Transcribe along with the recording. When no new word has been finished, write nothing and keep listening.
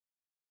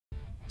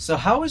So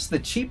how is the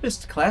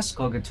cheapest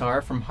classical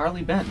guitar from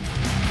Harley Benton?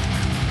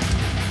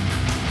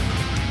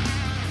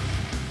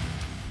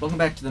 Welcome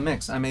back to The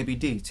Mix, I'm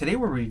ABD. Today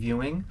we're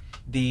reviewing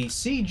the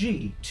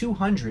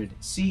CG200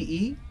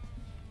 CE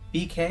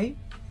BK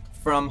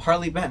from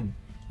Harley Benton,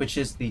 which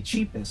is the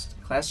cheapest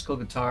classical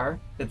guitar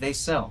that they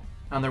sell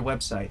on their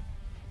website.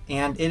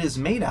 And it is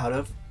made out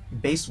of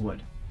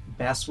basswood,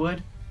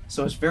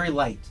 so it's very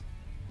light.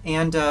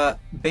 And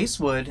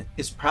basswood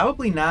is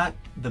probably not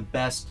the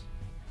best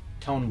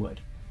tone wood.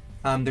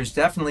 There's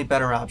definitely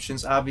better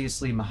options,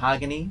 obviously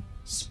mahogany,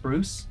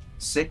 spruce,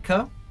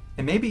 Sitka,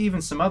 and maybe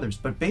even some others,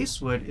 but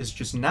basswood is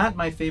just not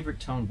my favorite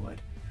tone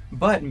wood.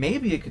 But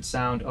maybe it could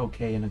sound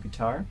okay in a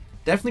guitar.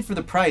 Definitely for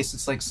the price,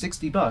 it's like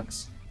 60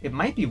 bucks. It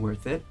might be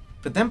worth it,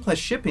 but then plus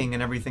shipping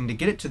and everything to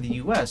get it to the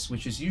US,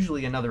 which is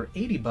usually another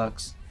 80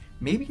 bucks,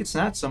 maybe it's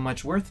not so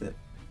much worth it.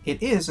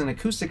 It is an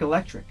acoustic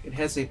electric. It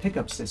has a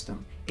pickup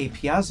system, a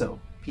piezo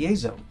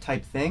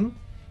type thing,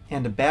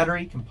 and a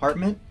battery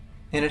compartment.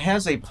 And it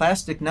has a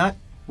plastic nut,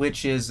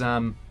 which is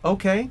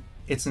okay.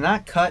 It's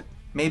not cut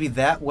maybe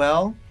that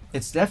well.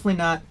 It's definitely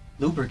not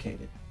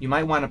lubricated. You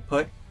might want to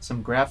put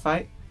some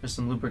graphite or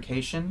some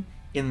lubrication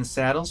in the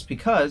saddles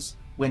because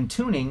when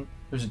tuning,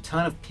 there's a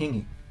ton of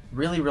pinging.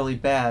 Really, really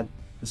bad.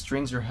 The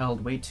strings are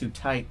held way too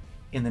tight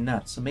in the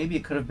nut. So maybe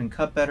it could have been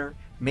cut better.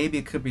 Maybe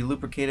it could be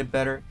lubricated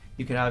better.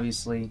 You could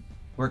obviously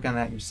work on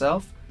that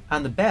yourself.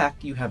 On the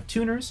back, you have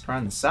tuners, or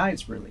on the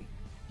sides really.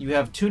 You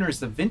have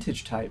tuners the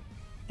vintage type,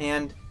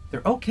 and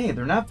they're okay.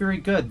 They're not very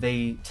good.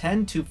 They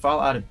tend to fall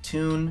out of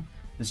tune.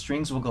 The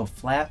strings will go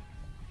flat.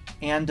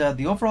 And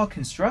the overall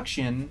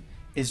construction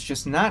is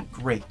just not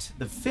great.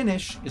 The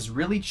finish is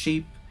really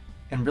cheap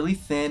and really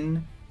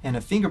thin and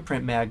a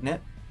fingerprint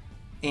magnet.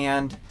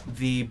 And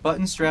the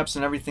button straps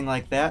and everything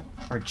like that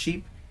are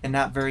cheap and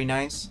not very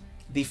nice.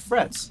 The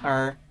frets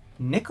are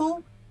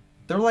nickel.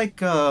 They're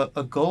like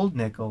a gold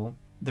nickel.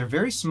 They're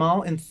very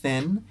small and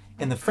thin,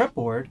 and the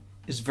fretboard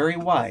is very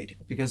wide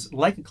because,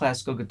 like a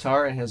classical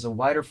guitar, it has a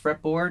wider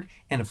fretboard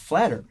and a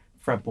flatter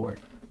fretboard.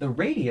 The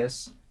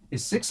radius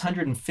is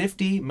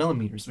 650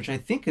 millimeters, which I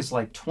think is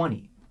like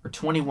 20 or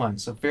 21,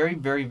 so very,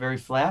 very, very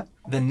flat.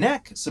 The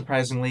neck,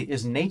 surprisingly,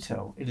 is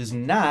NATO. It is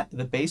not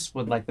the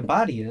basswood like the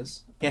body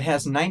is. It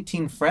has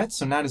 19 frets,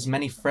 so not as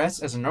many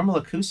frets as a normal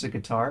acoustic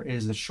guitar. It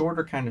is a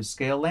shorter kind of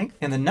scale length,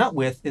 and the nut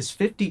width is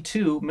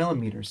 52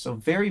 millimeters, so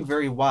very,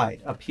 very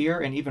wide up here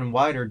and even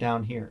wider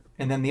down here.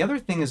 And then the other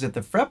thing is that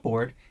the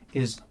fretboard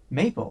is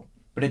maple,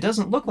 but it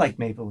doesn't look like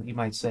maple, you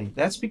might say.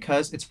 That's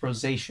because it's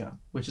rosacea,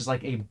 which is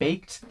like a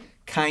baked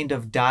kind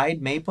of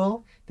dyed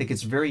maple that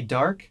gets very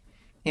dark,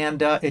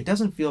 and it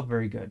doesn't feel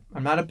very good.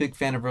 I'm not a big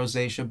fan of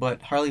rosacea,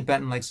 but Harley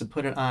Benton likes to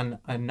put it on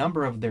a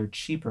number of their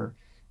cheaper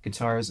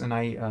guitars, and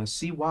I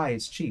see why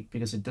it's cheap,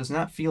 because it does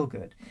not feel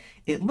good.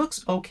 It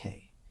looks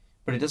okay,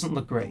 but it doesn't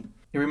look great.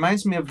 It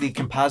reminds me of the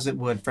composite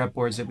wood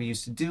fretboards that we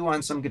used to do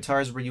on some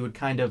guitars, where you would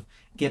kind of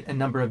get a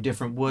number of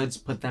different woods,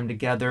 put them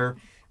together,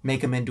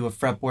 make them into a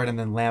fretboard, and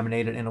then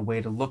laminate it in a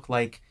way to look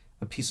like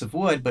a piece of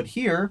wood. But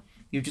here,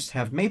 you just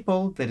have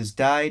maple that is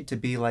dyed to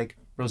be like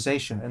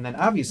rosacea, and then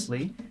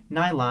obviously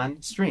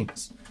nylon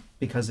strings.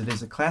 Because it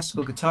is a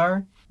classical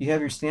guitar, you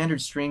have your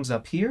standard strings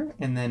up here,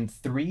 and then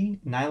 3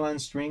 nylon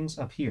strings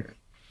up here.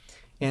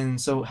 And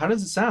so how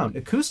does it sound?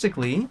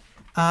 Acoustically,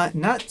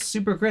 not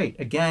super great,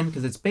 again,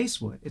 because it's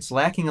basswood. It's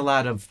lacking a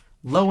lot of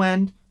low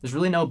end, there's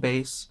really no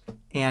bass,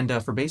 and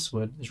for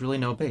basswood, there's really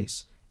no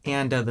bass.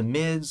 And the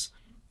mids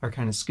are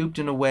kind of scooped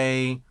in a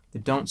way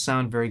that don't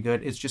sound very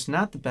good. It's just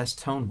not the best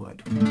tone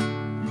wood.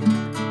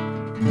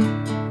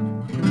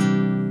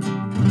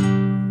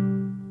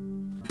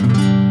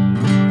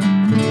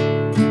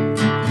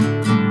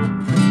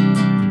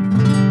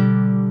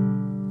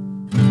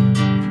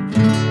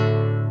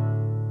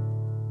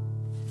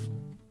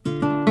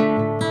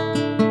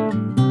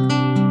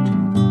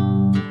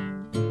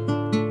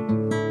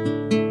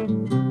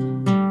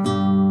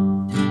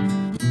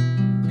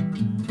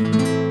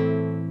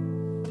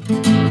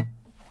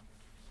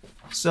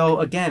 So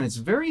again, it's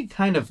very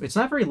it's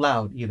not very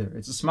loud either.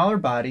 It's a smaller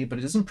body, but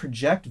it doesn't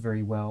project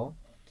very well.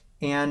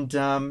 And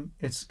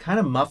it's kind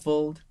of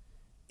muffled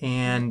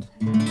and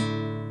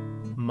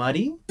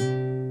muddy.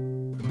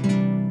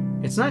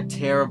 It's not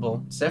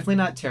terrible. It's definitely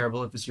not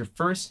terrible. If it's your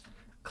first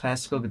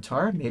classical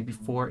guitar, maybe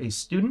for a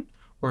student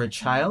or a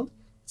child,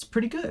 it's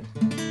pretty good.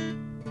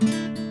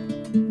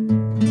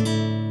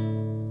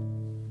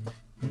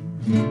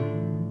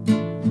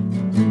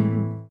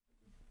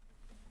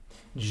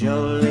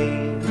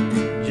 Jolene,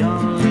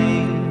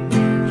 Jolene,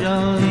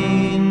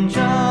 Jolene,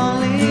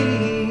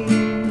 Jolene,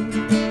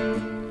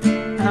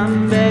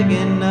 I'm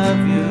begging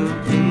of you,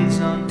 please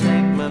don't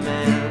take my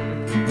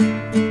man.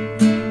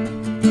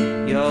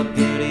 Your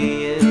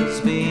beauty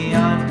is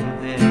beyond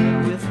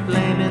compare, with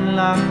flaming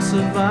locks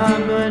of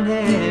auburn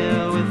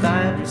hair, with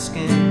ivory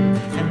skin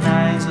and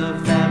eyes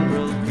of lamb.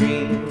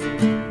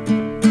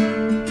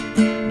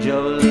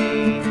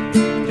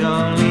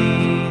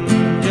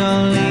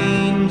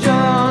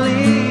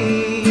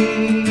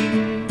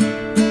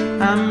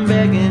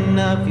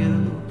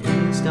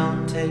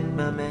 it,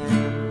 my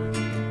man.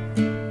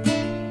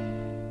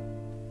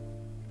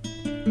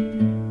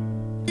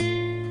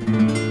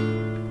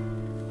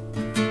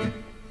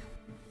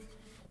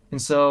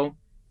 And so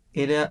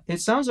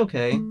it sounds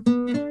okay.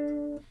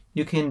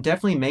 You can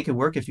definitely make it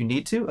work if you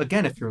need to.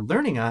 Again, if you're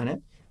learning on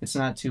it, it's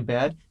not too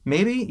bad.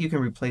 Maybe you can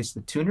replace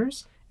the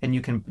tuners, and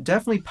you can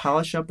definitely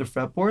polish up the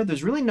fretboard.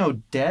 There's really no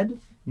dead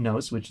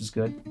notes, which is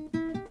good.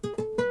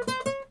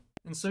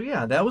 And so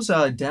yeah, that was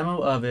a demo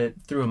of it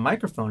through a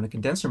microphone, a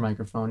condenser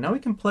microphone. Now we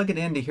can plug it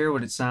in to hear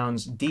what it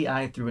sounds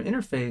DI through an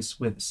interface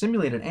with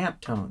simulated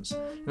amp tones.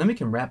 And then we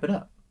can wrap it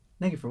up.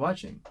 Thank you for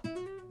watching.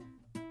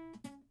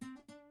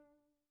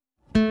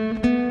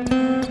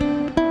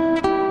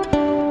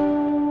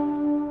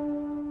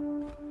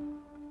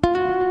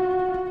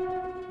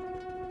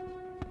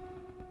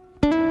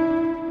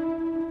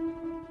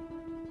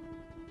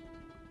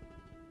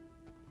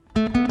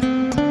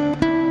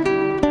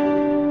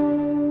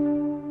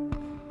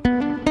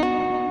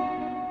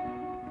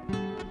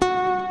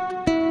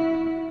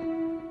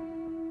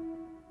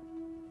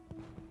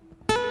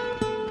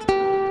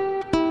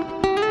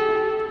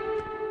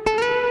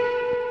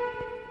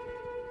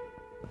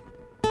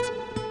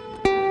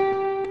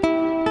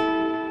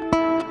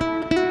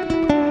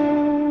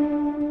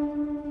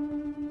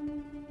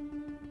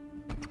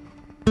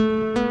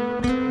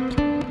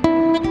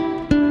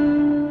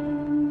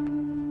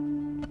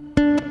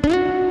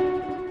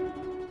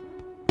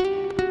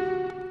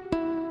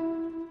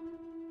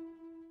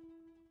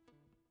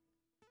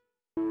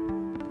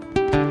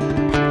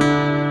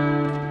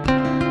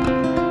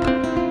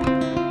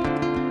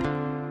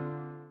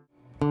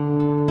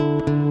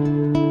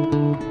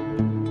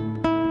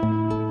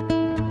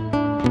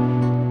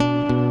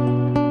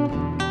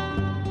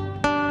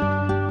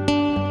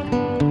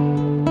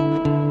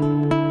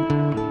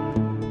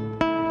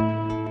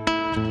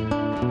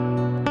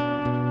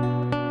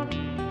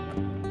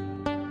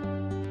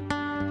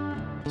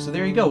 So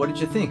there you go. What did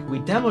you think? We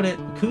demoed it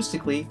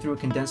acoustically through a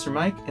condenser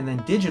mic and then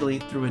digitally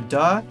through a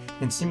DAW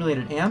and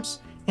simulated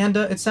amps. And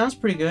it sounds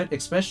pretty good,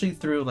 especially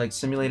through like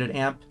simulated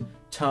amp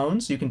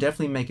tones. You can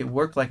definitely make it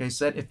work. Like I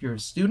said, if you're a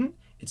student,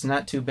 it's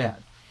not too bad.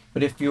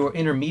 But if you're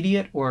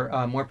intermediate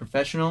or more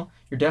professional,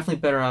 you're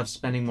definitely better off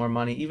spending more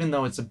money. Even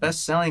though it's a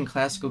best-selling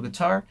classical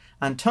guitar,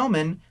 on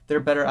Thomann, there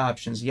are better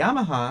options.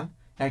 Yamaha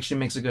actually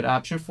makes a good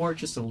option for it,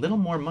 just a little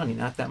more money,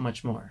 not that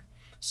much more.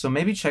 So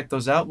maybe check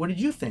those out. What did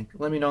you think?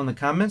 Let me know in the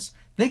comments.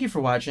 Thank you for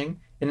watching,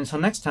 and until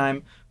next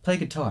time, play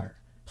guitar,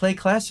 play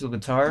classical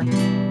guitar,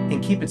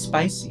 and keep it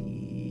spicy.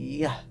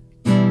 Yeah.